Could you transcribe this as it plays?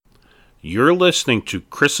You're listening to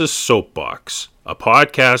Chris's Soapbox, a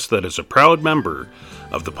podcast that is a proud member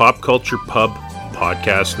of the Pop Culture Pub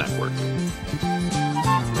Podcast Network.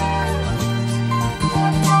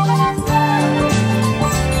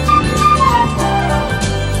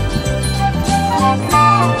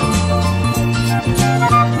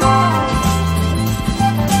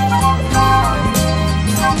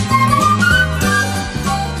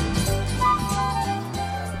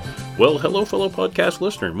 Well, hello, fellow podcast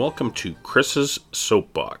listener, and welcome to Chris's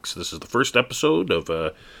Soapbox. This is the first episode of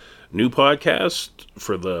a new podcast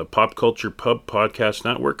for the Pop Culture Pub Podcast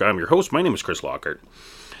Network. I'm your host. My name is Chris Lockhart.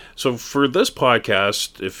 So for this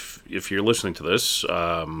podcast, if you're listening to this,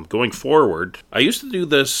 going forward, I used to do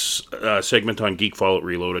this segment on Geek Fallout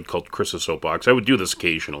Reloaded called Chris's Soapbox. I would do this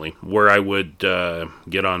occasionally, where I would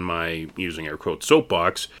get on my, using air quotes,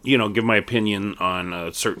 soapbox, give my opinion on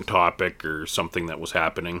a certain topic or something that was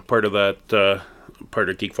happening. Part of that, part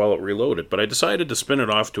of Geek Fallout Reloaded. But I decided to spin it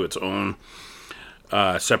off to its own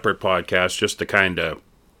separate podcast just to kind of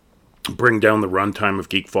bring down the runtime of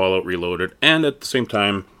Geek Fallout Reloaded, and at the same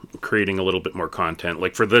time creating a little bit more content.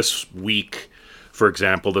 Like for this week, for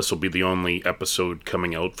example, this will be the only episode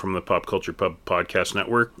coming out from the Pop Culture Pub Podcast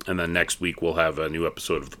Network, and then next week we'll have a new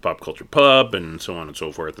episode of the Pop Culture Pub, and so on and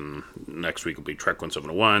so forth, and next week will be Trek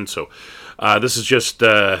 1701. So this is just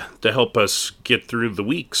to help us get through the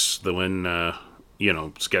weeks when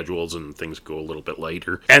schedules and things go a little bit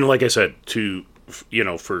lighter. And like I said,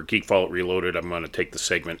 for Geek Fallout Reloaded, I'm going to take the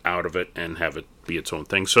segment out of it and have it be its own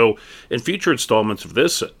thing. So in future installments of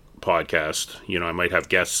this podcast, I might have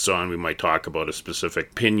guests on. We might talk about a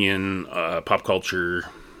specific opinion, pop culture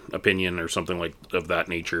opinion, or something like of that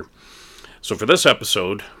nature. So for this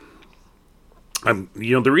episode,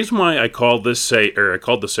 the reason why I called the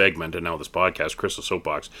segment and now this podcast Chris's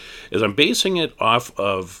Soapbox is I'm basing it off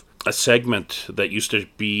of a segment that used to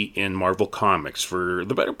be in Marvel Comics for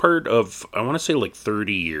the better part of, I want to say, like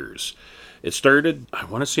 30 years. It started, I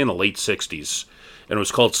want to say, in the late 60s, and it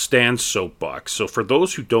was called Stan's Soapbox. So for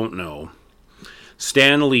those who don't know,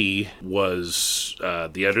 Stan Lee was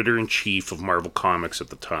the editor-in-chief of Marvel Comics at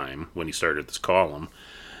the time when he started this column.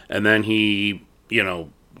 And then he,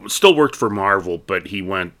 still worked for Marvel, but he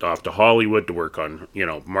went off to Hollywood to work on,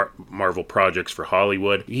 Marvel projects for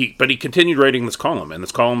Hollywood. But he continued writing this column, and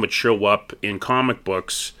this column would show up in comic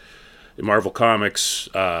books, in Marvel Comics.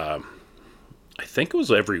 I think it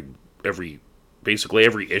was basically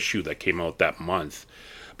every issue that came out that month.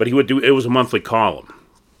 But it was a monthly column.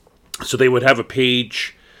 So they would have a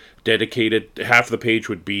page dedicated, half of the page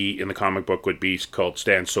would be, in the comic book, would be called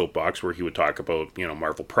Stan's Soapbox, where he would talk about,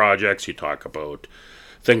 Marvel projects. He'd talk about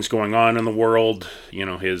things going on in the world,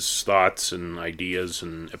 his thoughts and ideas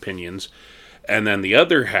and opinions. And then the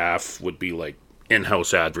other half would be like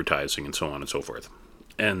in-house advertising and so on and so forth.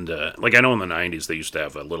 And I know in the 90s they used to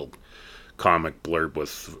have a little comic blurb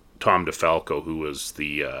with Tom DeFalco, who was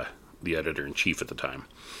the editor-in-chief at the time.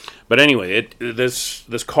 But anyway,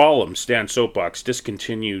 this column, Stan's Soapbox,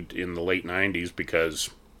 discontinued in the late 90s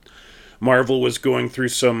because Marvel was going through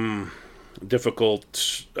some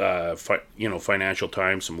difficult, financial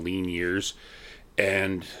times, some lean years,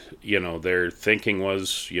 and, their thinking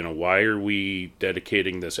was, why are we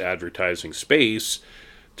dedicating this advertising space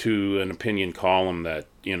to an opinion column that,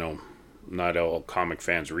 not all comic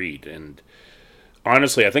fans read? And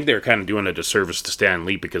honestly, I think they were kind of doing a disservice to Stan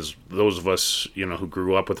Lee, because those of us, who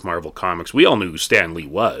grew up with Marvel Comics, we all knew who Stan Lee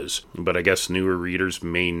was, but I guess newer readers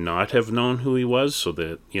may not have known who he was, so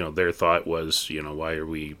that, their thought was, why are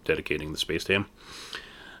we dedicating the space to him?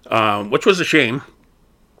 Which was a shame.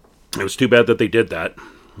 It was too bad that they did that.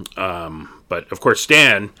 But, of course,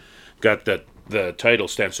 Stan got the title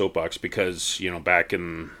Stan's Soapbox because, back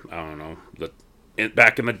in,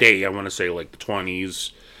 back in the day, I want to say like the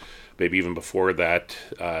 20s, maybe even before that,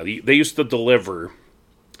 they used to deliver,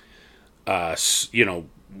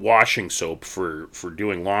 washing soap for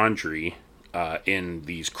doing laundry in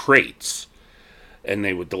these crates, and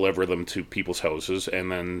they would deliver them to people's houses,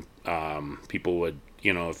 and then people would,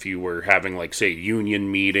 if you were having, like, say, a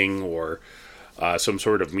union meeting or some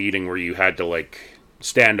sort of meeting where you had to, like,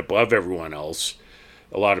 stand above everyone else,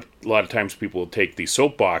 a lot of times people would take these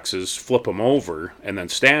soap boxes, flip them over, and then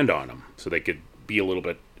stand on them so they could be a little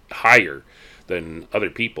bit higher than other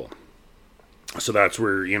people. So that's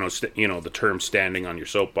where the term standing on your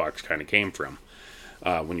soapbox kind of came from,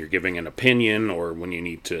 when you're giving an opinion or when you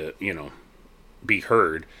need to be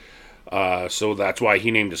heard. So that's why he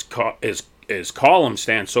named his column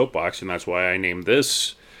Stan's Soapbox, and that's why I named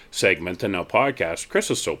this segment and now podcast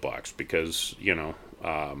Chris's Soapbox, because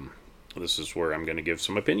this is where I'm going to give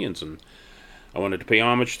some opinions and I wanted to pay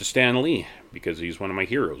homage to Stan Lee because he's one of my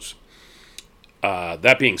heroes.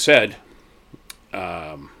 That being said,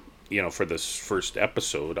 for this first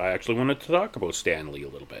episode, I actually wanted to talk about Stan Lee a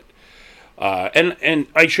little bit. And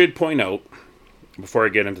I should point out, before I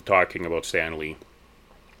get into talking about Stan Lee,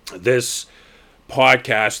 this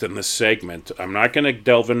podcast and this segment, I'm not going to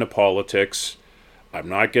delve into politics. I'm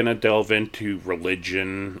not going to delve into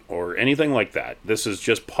religion or anything like that. This is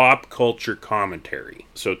just pop culture commentary.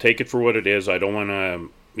 So take it for what it is. I don't want to,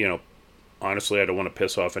 honestly, I don't want to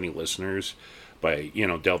piss off any listeners by,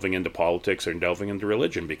 delving into politics or delving into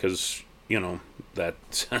religion because,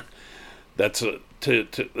 that's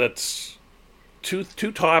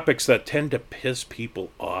two topics that tend to piss people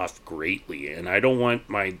off greatly, and I don't want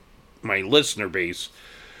my listener base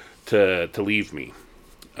to leave me.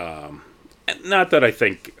 Not that I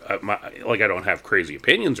think I don't have crazy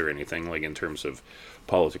opinions or anything like in terms of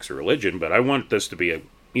politics or religion, but I want this to be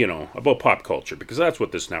about pop culture because that's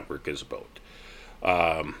what this network is about.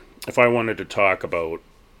 If I wanted to talk about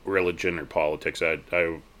religion or politics,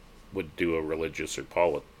 I would do a religious or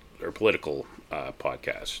political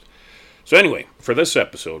podcast. So anyway, for this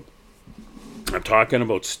episode, I'm talking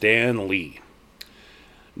about Stan Lee.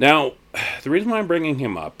 Now, the reason why I'm bringing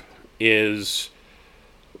him up is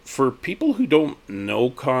for people who don't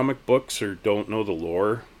know comic books or don't know the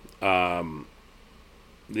lore,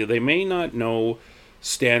 they may not know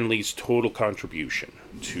Stan Lee's total contribution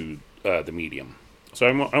to the medium. So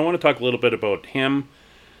I want to talk a little bit about him,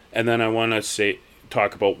 and then I want to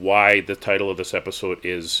talk about why the title of this episode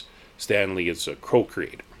is Stan Lee is a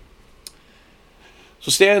co-creator. So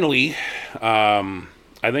Stan Lee, I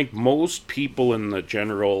think most people in the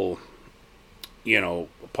general,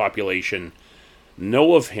 population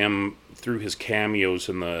know of him through his cameos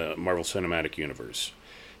in the Marvel Cinematic Universe.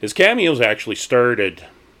 His cameos actually started,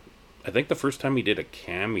 I think the first time he did a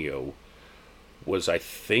cameo was, I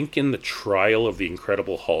think, in The Trial of the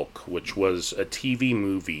Incredible Hulk, which was a TV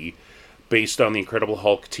movie based on the Incredible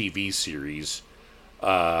Hulk TV series.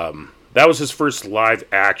 That was his first live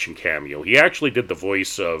action cameo. He actually did the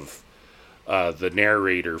voice of the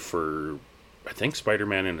narrator for, I think,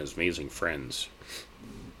 Spider-Man and His Amazing Friends.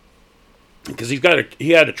 Because he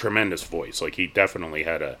had a tremendous voice. Like, he definitely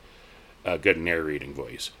had a good narrating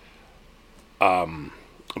voice.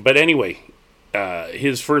 But anyway,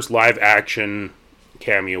 his first live action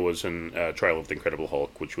cameo was in Trial of the Incredible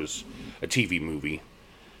Hulk, which was a TV movie.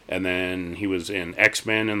 And then he was in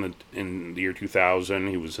X-Men in the year 2000.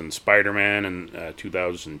 He was in Spider-Man in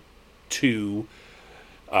 2002.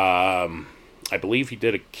 I believe he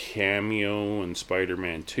did a cameo in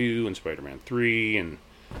Spider-Man 2 and Spider-Man 3 and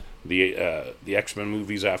the X-Men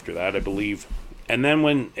movies after that, I believe. And then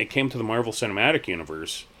when it came to the Marvel Cinematic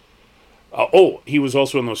Universe, he was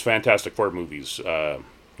also in those Fantastic Four movies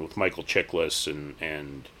with Michael Chiklis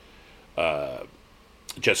and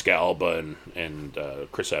Jessica Alba and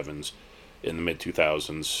Chris Evans in the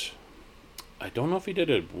mid-2000s. I don't know if he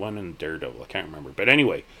did one in Daredevil. I can't remember. But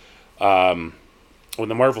anyway, when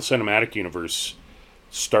the Marvel Cinematic Universe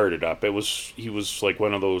started up, he was like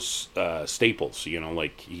one of those staples,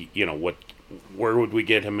 where would we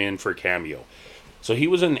get him in for a cameo? So he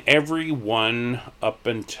was in every one up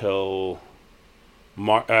until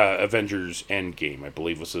Avengers Endgame, I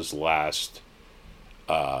believe was his last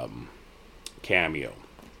cameo.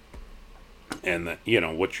 And,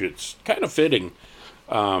 which is kind of fitting,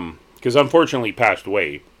 because unfortunately he passed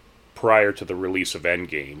away prior to the release of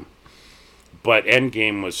Endgame. But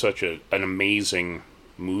Endgame was such an amazing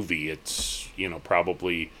movie. It's,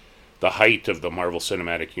 probably the height of the Marvel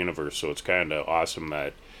Cinematic Universe, so it's kind of awesome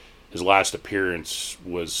that his last appearance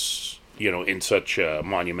was, in such a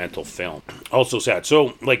monumental film. Also sad.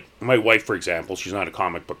 So, like, my wife, for example, she's not a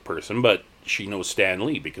comic book person, but she knows Stan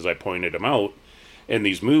Lee because I pointed him out in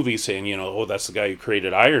these movies saying, that's the guy who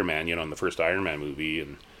created Iron Man, in the first Iron Man movie.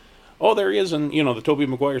 And, there he is in, the Tobey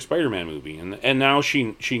Maguire Spider-Man movie. And now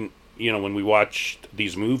she when we watched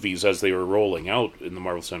these movies as they were rolling out in the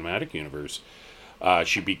Marvel Cinematic Universe,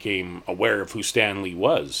 she became aware of who Stan Lee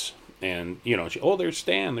was. And, there's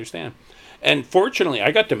Stan. And fortunately, I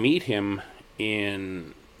got to meet him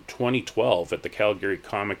in 2012 at the Calgary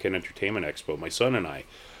Comic and Entertainment Expo. My son and I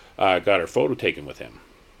got our photo taken with him.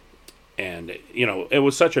 And, it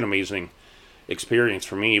was such an amazing experience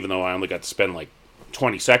for me, even though I only got to spend like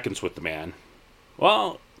 20 seconds with the man.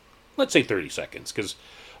 Well, let's say 30 seconds, because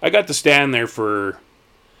I got to stand there for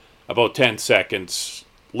about 10 seconds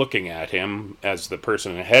looking at him as the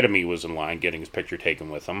person ahead of me was in line getting his picture taken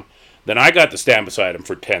with him. Then I got to stand beside him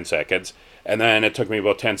for 10 seconds, and then it took me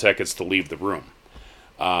about 10 seconds to leave the room.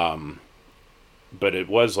 But it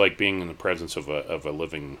was like being in the presence of a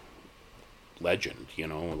living legend,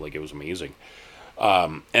 like it was amazing.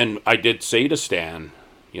 And I did say to Stan,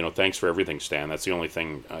 thanks for everything, Stan. That's the only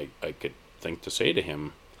thing I could think to say to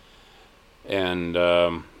him. And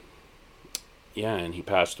and he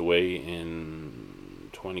passed away in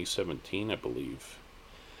 2017, I believe.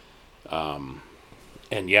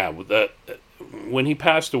 And yeah, when he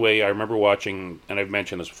passed away, I remember watching, and I've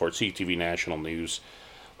mentioned this before, CTV National News,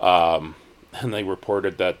 and they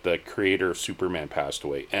reported that the creator of Superman passed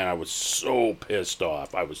away, and I was so pissed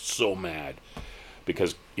off. I was so mad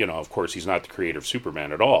because, of course, he's not the creator of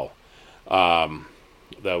Superman at all. That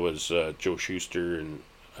was Joe Shuster and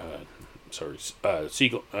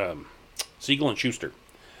Siegel and Schuster.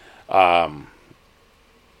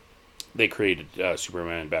 They created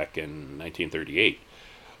Superman back in 1938.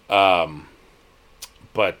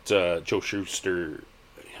 But Joe Shuster,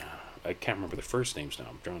 I can't remember the first names now.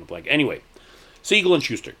 I'm drawing a blank. Anyway, Siegel and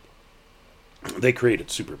Schuster, they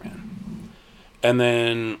created Superman. And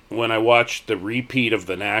then when I watched the repeat of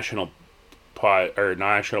the national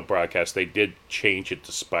broadcast, they did change it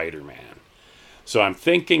to Spider-Man. So I'm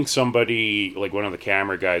thinking somebody, like one of the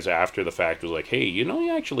camera guys after the fact, was like, hey,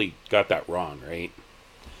 you actually got that wrong, right?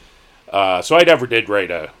 So I never did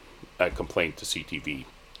write a complaint to CTV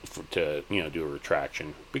to do a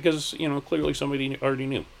retraction because, clearly somebody already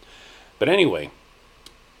knew. But anyway,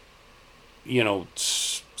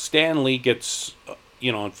 Stan Lee gets,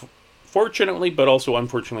 fortunately, but also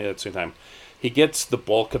unfortunately at the same time, he gets the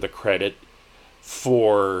bulk of the credit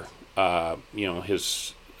for,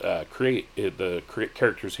 his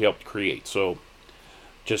characters he helped create. So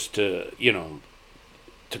just to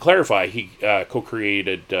clarify, he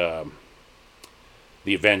co-created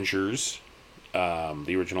the Avengers,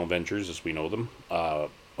 the original Avengers as we know them,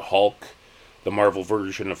 Hulk, the Marvel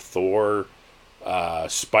version of Thor,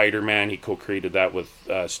 Spider-Man. He co-created that with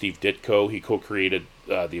Steve Ditko. He co-created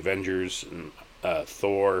the Avengers and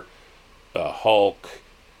Thor, Hulk,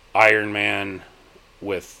 Iron Man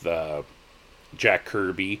with Jack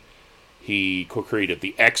Kirby. He co-created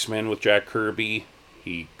the X-Men with Jack Kirby.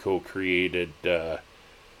 He co-created a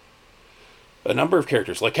number of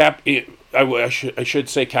characters. Like I should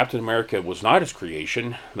say Captain America was not his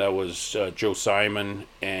creation. That was Joe Simon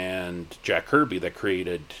and Jack Kirby that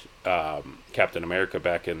created Captain America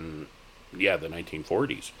back in the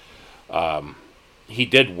 1940s. He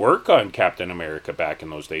did work on Captain America back in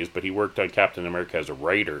those days, but he worked on Captain America as a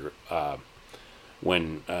writer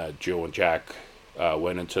when Joe and Jack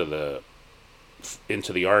went into the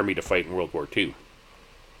army to fight in World War II.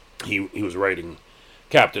 He was writing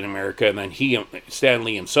Captain America, and then Stan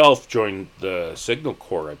Lee himself joined the Signal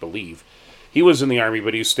Corps, I believe. He was in the army,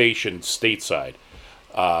 but he was stationed stateside.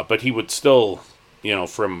 But he would still,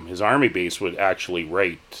 from his army base, would actually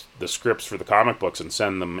write the scripts for the comic books and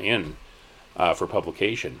send them in for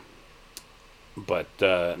publication. But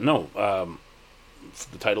no,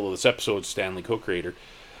 the title of this episode is Stan Lee co-creator.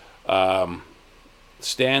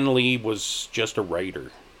 Stan Lee was just a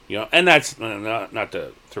writer. And that's not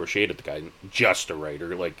to throw shade at the guy, just a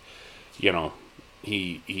writer. Like, he helped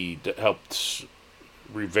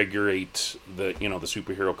revigorate the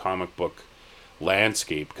superhero comic book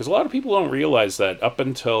landscape. Because a lot of people don't realize that up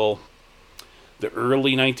until the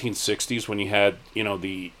early 1960s, when you had,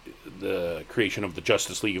 the creation of the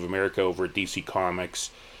Justice League of America over at DC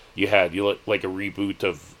Comics, you had like a reboot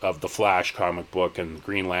of the Flash comic book and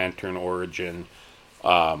Green Lantern origin.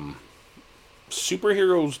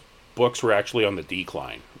 Superheroes books were actually on the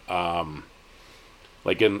decline.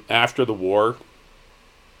 After the war,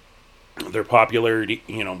 their popularity,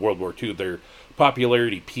 World War II, their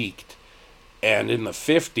popularity peaked, and in the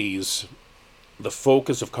 50s, the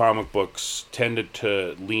focus of comic books tended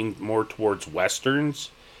to lean more towards westerns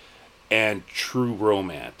and true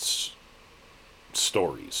romance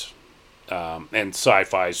stories, and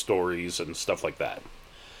sci-fi stories and stuff like that.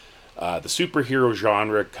 The superhero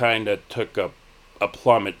genre kind of took a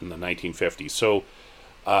plummet in the 1950s. So,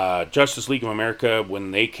 Justice League of America,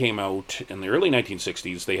 when they came out in the early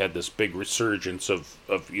 1960s, they had this big resurgence of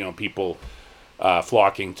people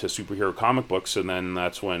flocking to superhero comic books, and then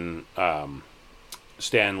that's when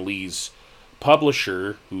Stan Lee's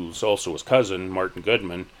publisher, who's also his cousin, Martin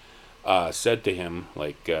Goodman, said to him,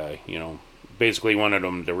 basically wanted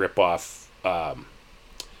him to rip off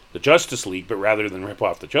the Justice League, but rather than rip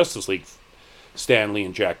off the Justice League, Stan Lee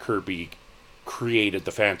and Jack Kirby created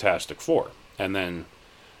the Fantastic Four. And then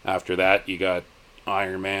after that, you got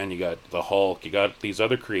Iron Man, you got the Hulk, you got these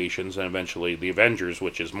other creations, and eventually the Avengers,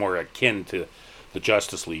 which is more akin to the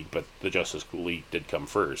Justice League, but the Justice League did come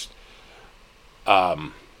first.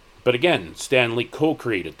 But again, Stan Lee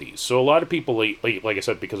co-created these. So a lot of people, like I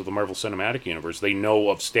said, because of the Marvel Cinematic Universe, they know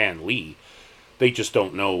of Stan Lee. They just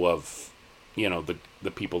don't know of,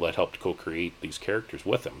 the people that helped co-create these characters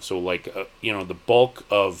with him. So like, the bulk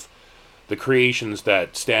of the creations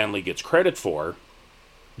that Stan Lee gets credit for,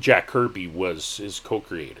 Jack Kirby was his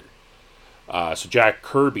co-creator. So Jack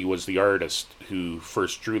Kirby was the artist who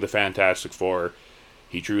first drew the Fantastic Four.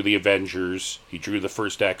 He drew the Avengers. He drew the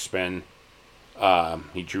first X-Men.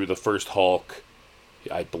 He drew the first Hulk.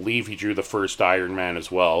 I believe he drew the first Iron Man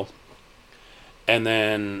as well. And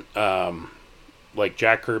then, like,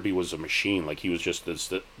 Jack Kirby was a machine. Like, he was just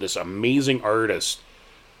this amazing artist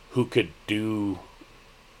who could do...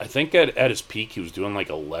 I think at his peak he was doing like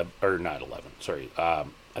 11... Or not 11, sorry. I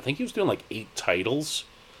think he was doing like 8 titles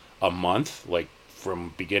a month, like,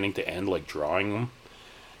 from beginning to end, like, drawing them.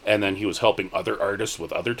 And then he was helping other artists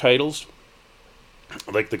with other titles.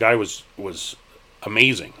 Like, the guy was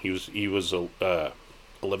amazing. He was a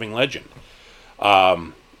living legend.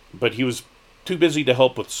 But he was too busy to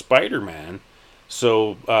help with Spider-Man,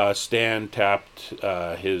 so Stan tapped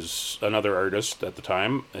another artist at the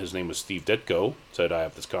time. His name was Steve Ditko. Said, I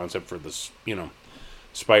have this concept for this,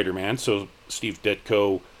 Spider-Man. So Steve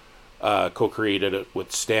Ditko co-created it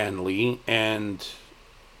with Stan Lee, and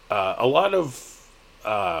a lot of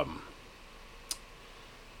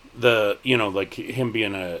like him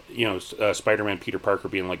being Spider-Man Peter Parker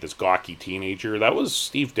being like this gawky teenager, that was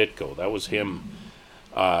Steve Ditko. That was him,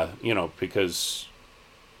 because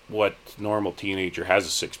what normal teenager has a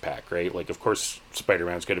six-pack, right? Like, of course,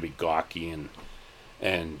 Spider-Man's got to be gawky and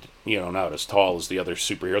not as tall as the other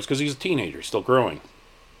superheroes because he's a teenager, still growing.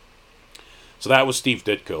 So that was Steve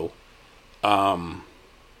Ditko.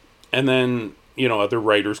 And then, other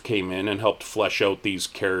writers came in and helped flesh out these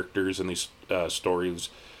characters and these stories.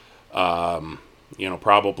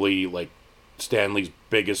 Probably like Stan Lee's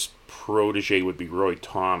biggest protege would be Roy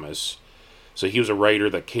Thomas. So he was a writer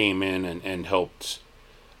that came in and helped,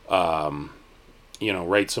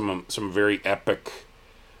 write some very epic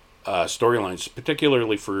storylines,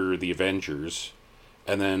 particularly for the Avengers.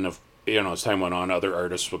 And then, as time went on, other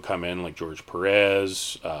artists would come in, like George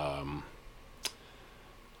Perez,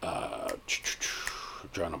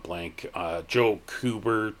 drawing a blank, Joe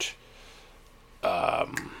Kubert.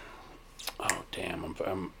 Oh damn!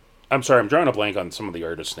 I'm sorry. I'm drawing a blank on some of the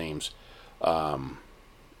artists' names. But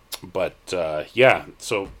yeah.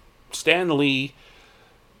 So Stan Lee,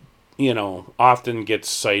 often gets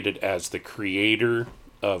cited as the creator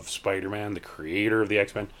of Spider-Man, the creator of the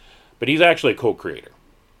X-Men, but he's actually a co-creator.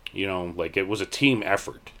 Like, it was a team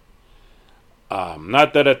effort.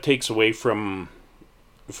 Not that it takes away from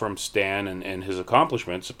Stan and his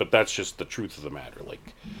accomplishments, but that's just the truth of the matter.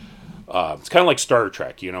 Like, it's kind of like Star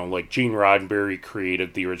Trek, like Gene Roddenberry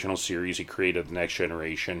created the original series, he created the Next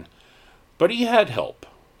Generation, but he had help,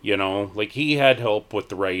 like he had help with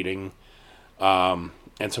the writing, and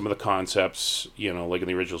some of the concepts, like in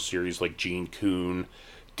the original series, like Gene Kuhn,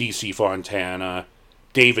 DC Fontana,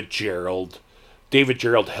 David Gerald. David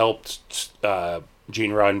Gerald helped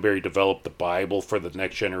Gene Roddenberry develop the Bible for the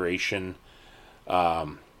Next Generation.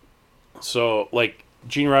 So, like,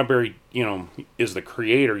 Gene Roddenberry, is the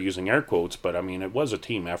creator, using air quotes, but, I mean, it was a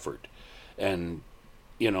team effort. And,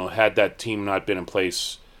 had that team not been in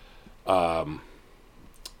place, it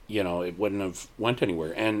wouldn't have went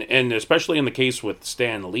anywhere. And especially in the case with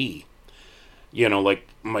Stan Lee, like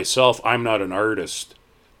myself, I'm not an artist,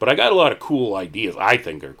 but I got a lot of cool ideas. I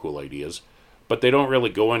think are cool ideas, but they don't really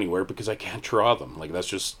go anywhere because I can't draw them. Like, that's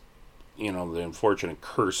just, the unfortunate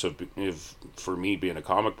curse of for me being a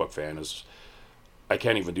comic book fan is I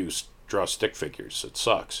can't even draw stick figures. It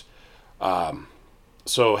sucks.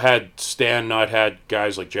 So had Stan not had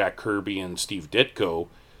guys like Jack Kirby and Steve Ditko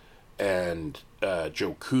and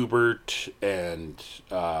Joe Kubert and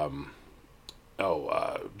John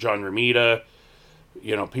Romita,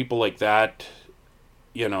 people like that,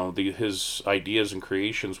 his ideas and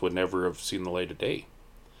creations would never have seen the light of day.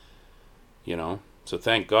 So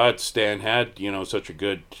thank God Stan had, such a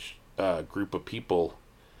good group of people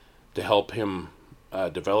to help him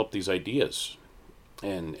develop these ideas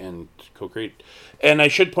and co-create. And I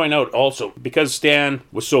should point out also, because Stan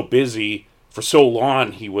was so busy for so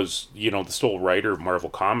long, he was, the sole writer of Marvel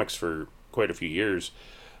Comics for quite a few years.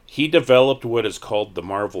 He developed what is called the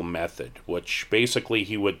Marvel Method, which basically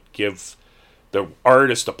he would give the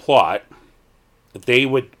artist a plot. They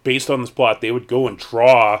would, based on this plot, they would go and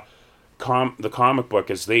draw the comic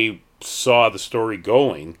book as they saw the story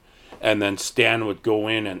going, and then Stan would go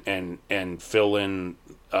in and fill in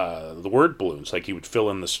the word balloons. Like, he would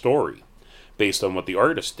fill in the story based on what the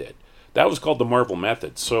artist did. That was called the Marvel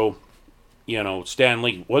Method. So, Stan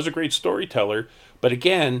Lee was a great storyteller, but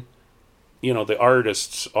again, the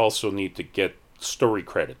artists also need to get story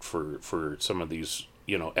credit for some of these,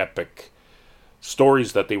 epic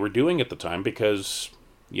stories that they were doing at the time, because,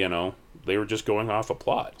 they were just going off a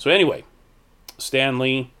plot. So anyway, Stan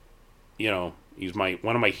Lee, he's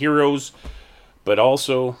one of my heroes, but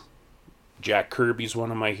also Jack Kirby's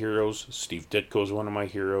one of my heroes, Steve Ditko's one of my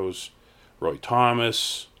heroes, Roy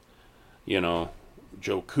Thomas, Joe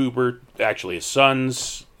Kubert, actually his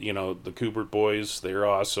sons, the Kubert boys, they're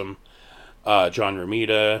awesome. John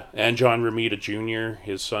Romita Jr.,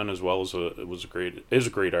 his son as well, is a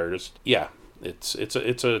great artist. Yeah, it's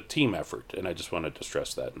a team effort, and I just wanted to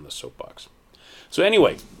stress that in the soapbox. So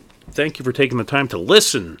anyway, thank you for taking the time to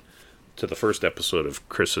listen to the first episode of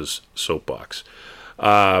Chris's Soapbox.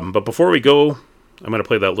 But before we go, I'm going to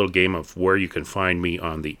play that little game of where you can find me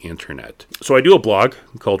on the internet. So I do a blog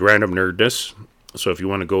called Random Nerdness. So if you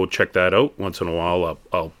want to go check that out, once in a while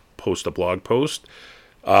I'll post a blog post.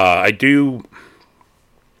 I do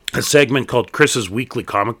a segment called Chris's Weekly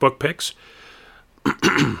Comic Book Picks.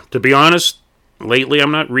 To be honest, lately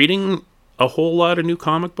I'm not reading a whole lot of new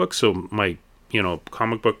comic books, so my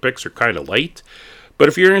comic book picks are kind of light. But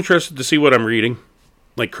if you're interested to see what I'm reading,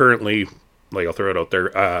 like currently, I'll throw it out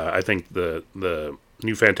there, I think the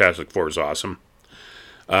new Fantastic Four is awesome.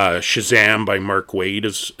 Shazam by Mark Waid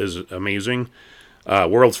is amazing.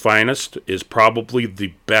 World's Finest is probably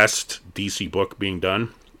the best DC book being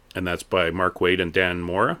done, and that's by Mark Waid and Dan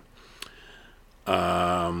Mora.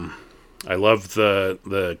 I love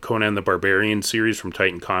the Conan the Barbarian series from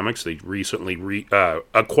Titan Comics. They recently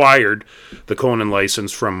acquired the Conan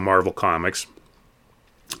license from Marvel Comics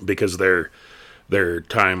because their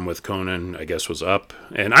time with Conan, I guess, was up.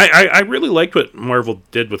 And I really liked what Marvel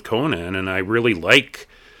did with Conan, and I really like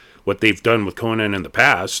what they've done with Conan in the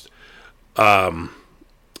past.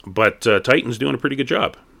 But Titan's doing a pretty good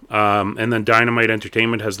job. And then Dynamite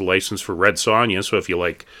Entertainment has the license for Red Sonja, so if you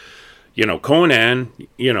like, Conan,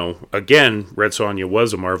 again, Red Sonja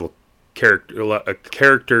was a Marvel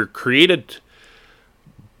character created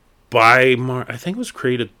by, I think it was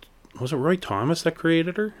created, was it Roy Thomas that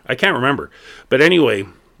created her? I can't remember. But anyway,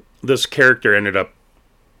 this character ended up,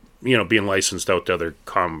 being licensed out to other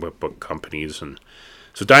comic book companies. And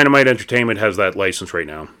so Dynamite Entertainment has that license right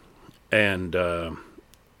now. And,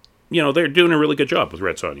 they're doing a really good job with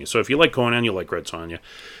Red Sonja. So if you like Conan, you like Red Sonja.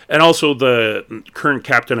 And also the current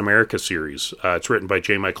Captain America series. It's written by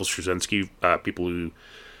J. Michael Straczynski. People who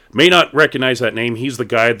may not recognize that name, he's the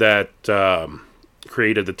guy that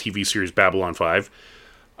created the TV series Babylon 5.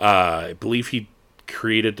 I believe he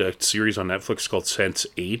created a series on Netflix called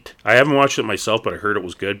Sense8. I haven't watched it myself, but I heard it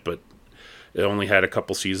was good, but it only had a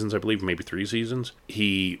couple seasons, I believe, maybe 3 seasons.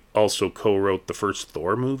 He also co-wrote the first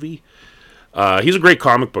Thor movie. He's a great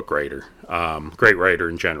comic book writer, great writer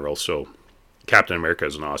in general, so Captain America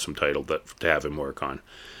is an awesome title to have him work on.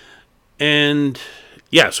 And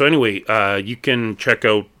yeah, so anyway, you can check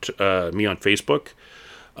out me on Facebook.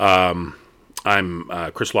 I'm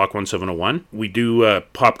Chris Locke 1701. We do a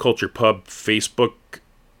Pop Culture Pub Facebook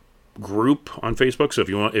group on Facebook, so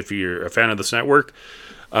if you're a fan of this network,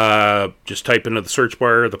 just type into the search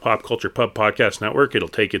bar the Pop Culture Pub Podcast Network. It'll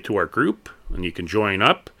take you to our group, and you can join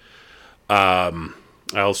up. I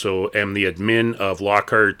also am the admin of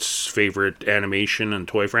Lockhart's favorite animation and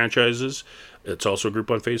toy franchises. It's also a group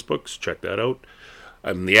on Facebook, so check that out.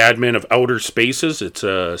 I'm the admin of Outer Spaces. It's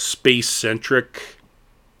a space-centric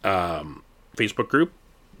Facebook group.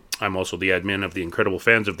 I'm also the admin of the Incredible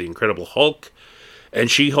Fans of the Incredible Hulk and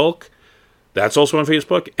She-Hulk. That's also on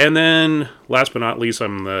Facebook. And then, last but not least,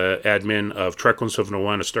 I'm the admin of Trek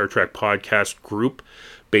 1701, a Star Trek podcast group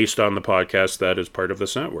based on the podcast that is part of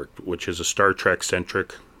this network, which is a Star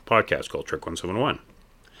Trek-centric podcast called Trek 1701.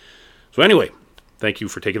 So anyway, thank you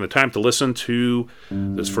for taking the time to listen to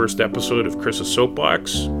this first episode of Chris's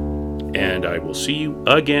Soapbox, and I will see you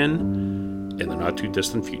again in the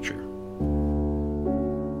not-too-distant future.